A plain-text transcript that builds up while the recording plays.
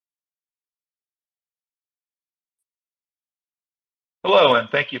Hello, and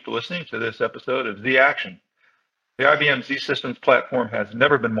thank you for listening to this episode of Z Action. The IBM Z Systems platform has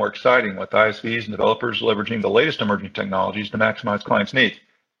never been more exciting, with ISVs and developers leveraging the latest emerging technologies to maximize clients' needs.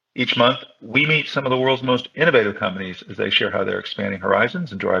 Each month, we meet some of the world's most innovative companies as they share how they're expanding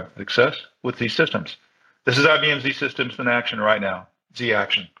horizons and drive success with Z Systems. This is IBM Z Systems in action right now, Z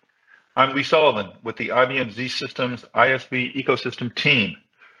Action. I'm Lee Sullivan with the IBM Z Systems ISV ecosystem team.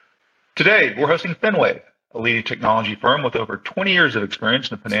 Today, we're hosting FinWave, a leading technology firm with over 20 years of experience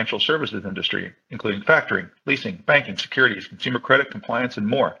in the financial services industry, including factoring, leasing, banking, securities, consumer credit, compliance, and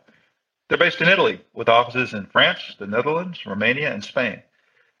more. They're based in Italy, with offices in France, the Netherlands, Romania, and Spain.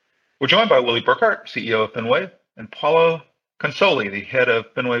 We're joined by Willie Burkhart, CEO of FinWave, and Paolo Consoli, the head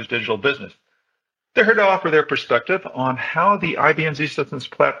of FinWave's digital business. They're here to offer their perspective on how the IBM Z Systems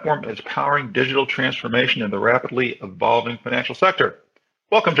platform is powering digital transformation in the rapidly evolving financial sector.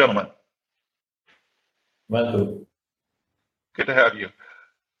 Welcome, gentlemen. Welcome. Good to have you.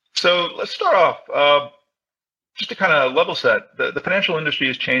 So let's start off, just to kind of level set. The financial industry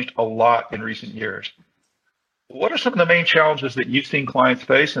has changed a lot in recent years. What are some of the main challenges that you've seen clients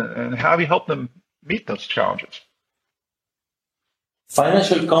face, and how have you helped them meet those challenges?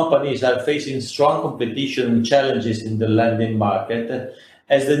 Financial companies are facing strong competition and challenges in the lending market,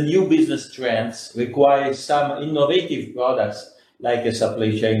 as the new business trends require some innovative products like a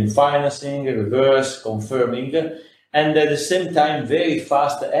supply chain financing, reverse confirming, and at the same time very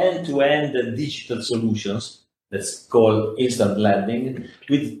fast end-to-end digital solutions, that's called instant lending,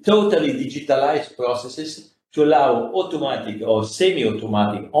 with totally digitalized processes to allow automatic or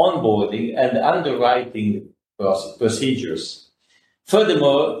semi-automatic onboarding and underwriting procedures.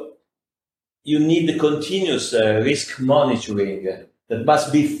 Furthermore, you need continuous risk monitoring that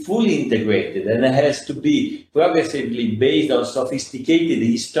must be fully integrated and has to be progressively based on sophisticated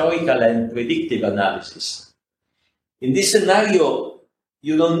historical and predictive analysis. In this scenario,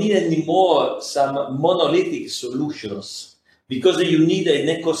 you don't need anymore some monolithic solutions, because you need an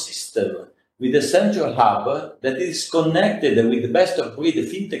ecosystem with a central hub that is connected with the best-of-breed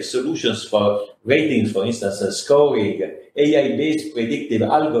fintech solutions for ratings, for instance, scoring, AI-based predictive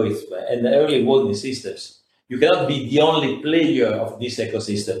algorithms, and early warning systems. You cannot be the only player of this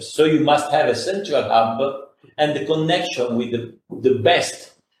ecosystem. So you must have a central hub and the connection with the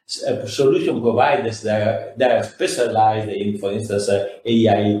best solution providers that are specialized in, for instance,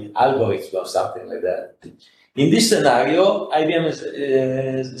 AI algorithms or something like that. In this scenario,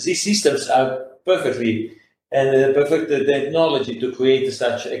 IBM Z Systems are perfect technology to create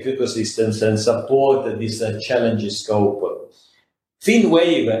such ecosystems and support this challenging scope.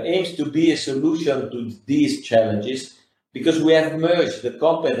 FinWave aims to be a solution to these challenges because we have merged the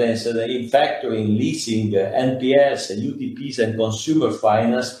competence in factoring, leasing, NPS, UTPs, and consumer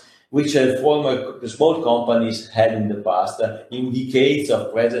finance, which former small companies had in the past, in decades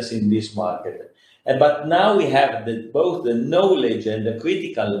of presence in this market. But now we have both the knowledge and the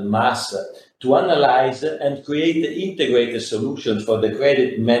critical mass to analyze and create integrated solutions for the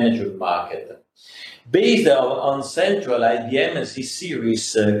credit management market. Based on central IBM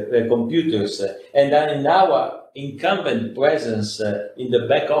Z-series computers and in our incumbent presence in the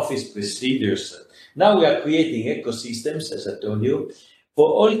back office procedures, now we are creating ecosystems, as I told you, for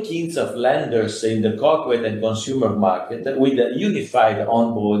all kinds of lenders in the corporate and consumer market with unified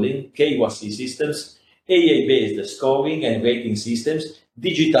onboarding, KYC systems, AI-based scoring and rating systems,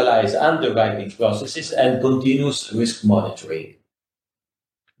 digitalized underwriting processes, and continuous risk monitoring.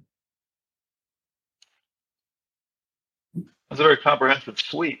 That's a very comprehensive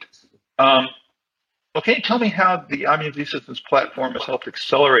suite. Okay, tell me how the IBM Z Systems platform has helped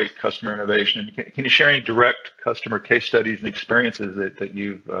accelerate customer innovation. Can you share any direct customer case studies and experiences that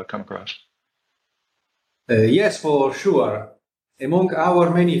you've come across? Yes, for sure. Among our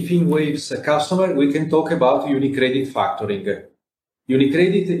many FinWave's customers, we can talk about UniCredit Factoring.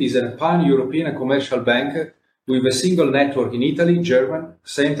 UniCredit is a pan-European commercial bank with a single network in Italy, Germany,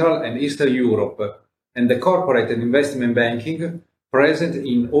 Central and Eastern Europe, and the corporate and investment banking present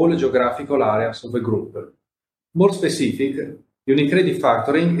in all geographical areas of the group. More specific, UniCredit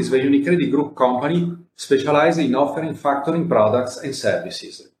Factoring is the UniCredit Group company specialized in offering factoring products and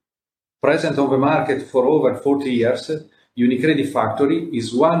services. Present on the market for over 40 years, UniCredit Factoring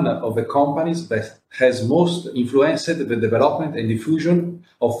is one of the companies that has most influenced the development and diffusion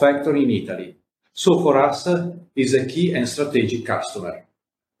of factoring in Italy. So for us, is a key and strategic customer.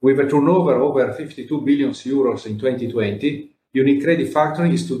 With a turnover over 52 billion euros in 2020, UniCredit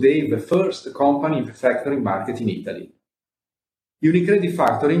Factoring is today the first company in the factoring market in Italy. UniCredit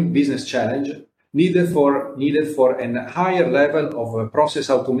Factoring business challenge needed for a higher level of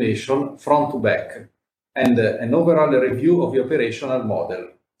process automation front to back, and an overall review of the operational model.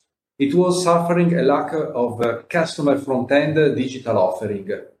 It was suffering a lack of customer front-end digital offering,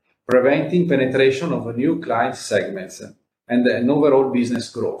 preventing penetration of new client segments and an overall business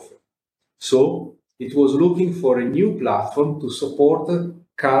growth. So it was looking for a new platform to support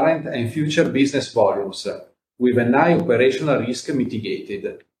current and future business volumes with an high operational risk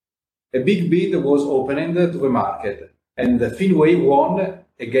mitigated. A big bid was opened to the market, and Finwave won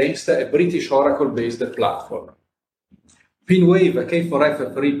against a British Oracle-based platform. Finwave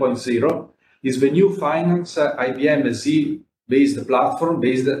K4F 3.0 is the new finance IBM Z-based platform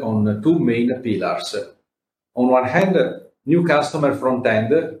based on two main pillars. On one hand, new customer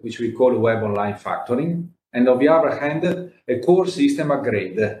front-end, which we call Web Online Factoring, and on the other hand, a core system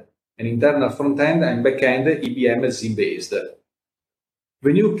upgrade, an internal front-end and back-end IBM Z-based.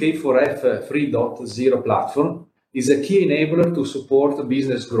 The new K4F 3.0 platform is a key enabler to support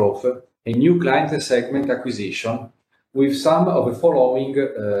business growth and new client segment acquisition with some of the following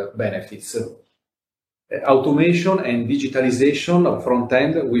benefits. Automation and digitalization of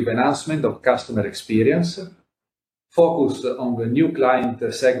front-end with enhancement of customer experience, focus on the new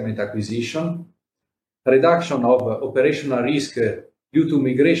client segment acquisition, reduction of operational risk due to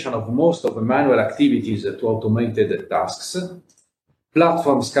migration of most of the manual activities to automated tasks,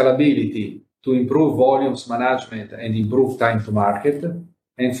 platform scalability to improve volumes management and improve time to market,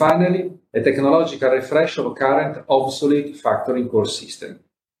 and finally, a technological refresh of current obsolete factoring core system.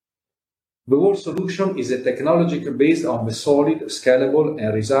 The whole solution is a technology based on the solid, scalable,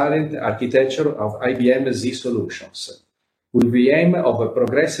 and resilient architecture of IBM Z solutions, with the aim of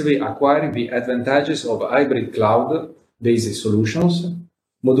progressively acquiring the advantages of hybrid cloud-based solutions,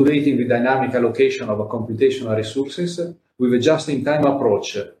 modulating the dynamic allocation of computational resources with a just-in-time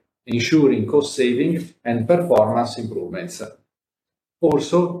approach, ensuring cost saving and performance improvements.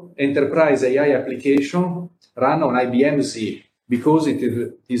 Also, enterprise AI application run on IBM Z because it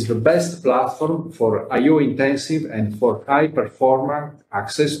is the best platform for I/O intensive and for high-performance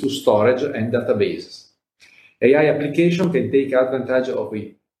access to storage and databases. AI application can take advantage of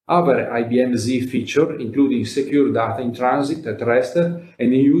the other IBM Z feature, including secure data in transit at rest and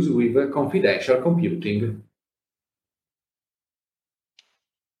in use with confidential computing.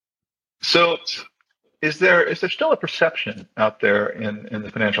 So, is there still a perception out there in the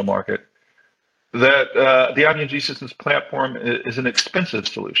financial market that the IBM Z Systems platform is an expensive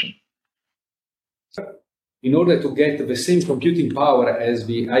solution? In order to get the same computing power as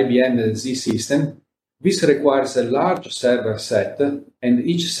the IBM Z system, this requires a large server set, and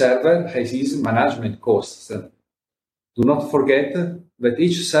each server has its management costs. Do not forget that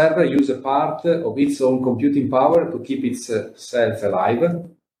each server uses a part of its own computing power to keep itself alive,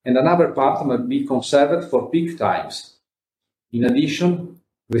 and another part must be conserved for peak times. In addition,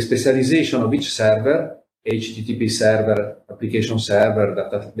 the specialization of each server, HTTP server, application server,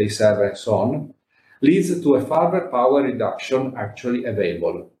 database server, and so on, leads to a further power reduction actually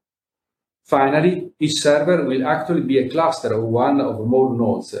available. Finally, each server will actually be a cluster of one or more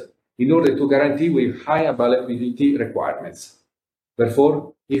nodes in order to guarantee with high availability requirements.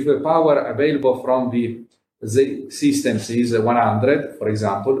 Therefore, if the power available from the Z systems is 100, for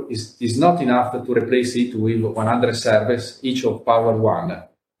example, is not enough to replace it with 100 servers, each of power 1,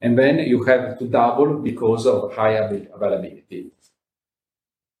 and then you have to double because of high availability.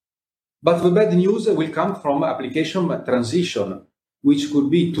 But the bad news will come from application transition, which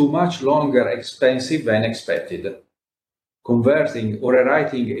could be too much longer expensive than expected. Converting or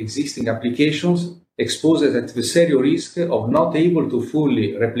rewriting existing applications exposes at the serious risk of not able to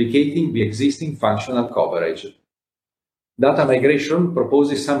fully replicating the existing functional coverage. Data migration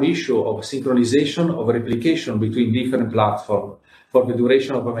proposes some issue of synchronization of replication between different platforms for the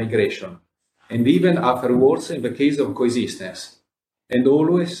duration of a migration, and even afterwards in the case of coexistence. And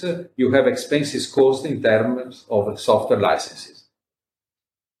always you have expenses caused in terms of software licenses.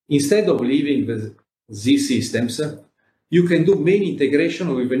 Instead of leaving the Z systems, you can do main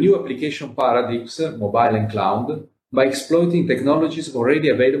integration with the new application paradigms, mobile and cloud, by exploiting technologies already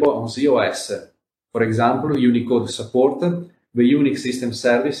available on ZOS. For example, Unicode support, the Unix system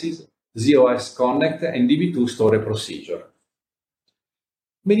services, ZOS Connect, and DB2 storage procedure.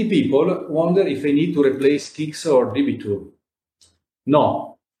 Many people wonder if they need to replace Kix or DB2.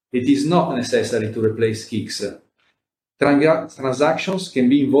 No, it is not necessary to replace Kix. Transactions can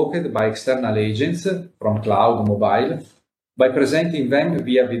be invoked by external agents from cloud mobile by presenting them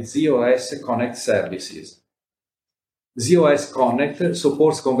via the ZOS Connect services. ZOS Connect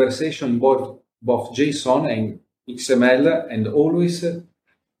supports conversation in both JSON and XML and always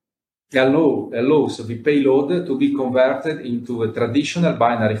allows the payload to be converted into a traditional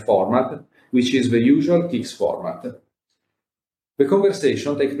binary format which is the usual KICS format. The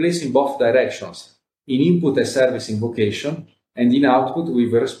conversation takes place in both directions, in input as service invocation and in output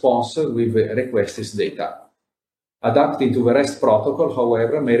with a response with the requested data. Adapting to the REST protocol,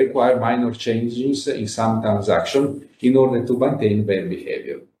 however, may require minor changes in some transactions in order to maintain their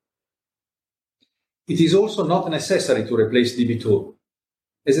behavior. It is also not necessary to replace DB2.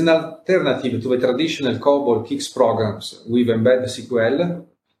 As an alternative to the traditional COBOL KICS programs with embedded SQL,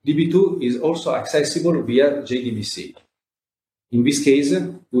 DB2 is also accessible via JDBC. In this case,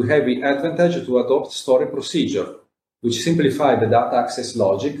 we have the advantage to adopt story procedure, which simplify the data access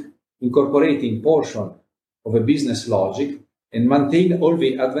logic, incorporating portion of a business logic, and maintain all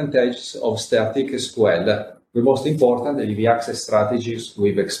the advantages of static SQL, the most important is the access strategies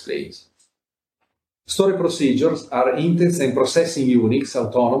we've explained. Story procedures are intents and processing units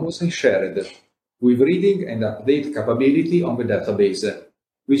autonomous and shared, with reading and update capability on the database,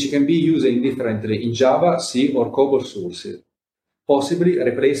 which can be used indifferently in Java, C, or COBOL sources, possibly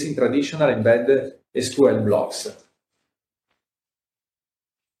replacing traditional embedded SQL blocks.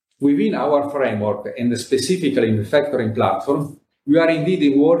 Within our framework, and specifically in the factoring platform, we are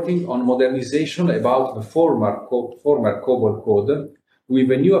indeed working on modernization about the former COBOL code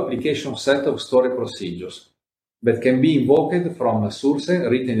with a new application set of story procedures that can be invoked from a source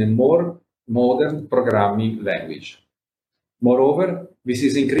written in more modern programming language. Moreover, this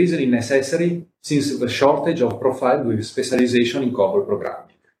is increasingly necessary since the shortage of profiles with specialization in COBOL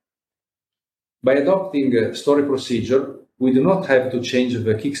programming. By adopting story procedure, we do not have to change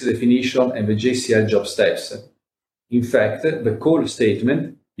the KICS definition and the JCL job steps. In fact, the call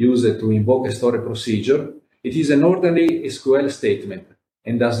statement used to invoke a story procedure, it is an ordinary SQL statement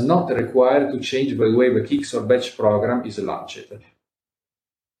and does not require to change the way the KICS or batch program is launched.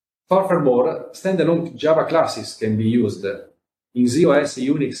 Furthermore, standalone Java classes can be used. In ZOS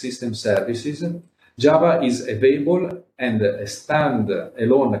Unix System Services, Java is available and a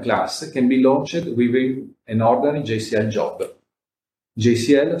stand-alone class can be launched within an ordinary JCL job.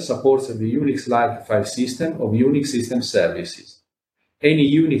 JCL supports the Unix-like file system of Unix System Services.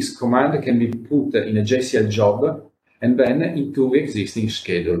 Any Unix command can be put in a JCL job and then into the existing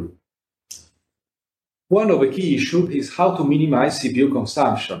schedule. One of the key issues is how to minimize CPU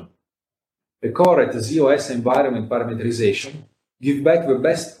consumption. A correct ZOS environment parameterization gives back the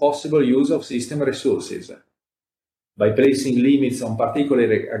best possible use of system resources. By placing limits on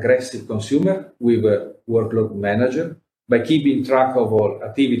particularly aggressive consumer with a workload manager, by keeping track of all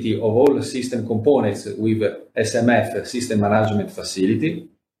activity of all system components with SMF, System Management Facility,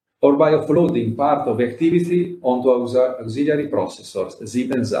 or by offloading part of the activity onto auxiliary processors,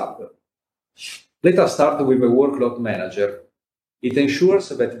 ZIP and ZAP. Let us start with the workload manager. It ensures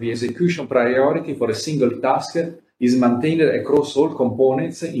that the execution priority for a single task is maintained across all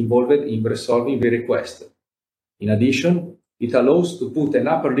components involved in resolving the request. In addition, it allows to put an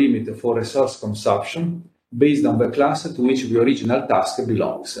upper limit for resource consumption based on the class to which the original task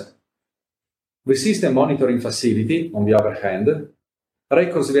belongs. The system monitoring facility, on the other hand,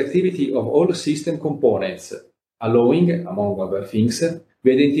 records the activity of all system components, allowing, among other things,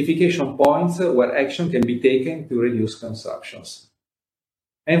 the identification points where action can be taken to reduce consumptions.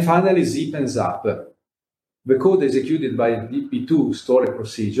 And finally, ZIP and ZAP. The code executed by DB2 story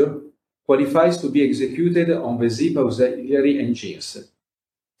procedure qualifies to be executed on the ZIP auxiliary engines.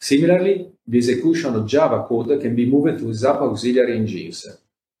 Similarly, the execution of Java code can be moved to ZAP auxiliary engines.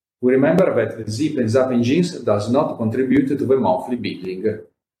 We remember that the ZIP and ZAP engines does not contribute to the monthly billing.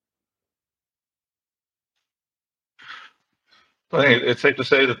 I think it's safe to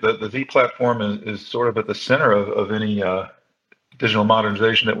say that the Z platform is sort of at the center of any digital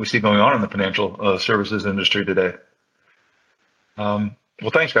modernization that we see going on in the financial services industry today.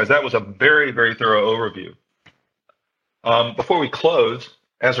 Well, thanks, guys. That was a very, very thorough overview. Before we close,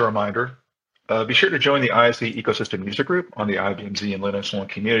 as a reminder, be sure to join the ISV Ecosystem User Group on the IBM Z and Linux One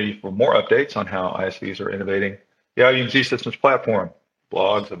community for more updates on how ISVs are innovating the IBM Z Systems platform,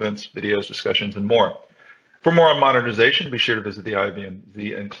 blogs, events, videos, discussions, and more. For more on modernization, be sure to visit the IBM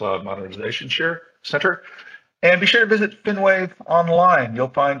Z and Cloud Modernization Center. And be sure to visit FinWave online. You'll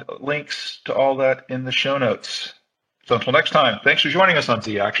find links to all that in the show notes. So until next time, thanks for joining us on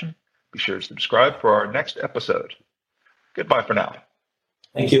Z Action. Be sure to subscribe for our next episode. Goodbye for now.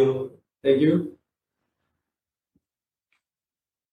 Thank you. Thank you.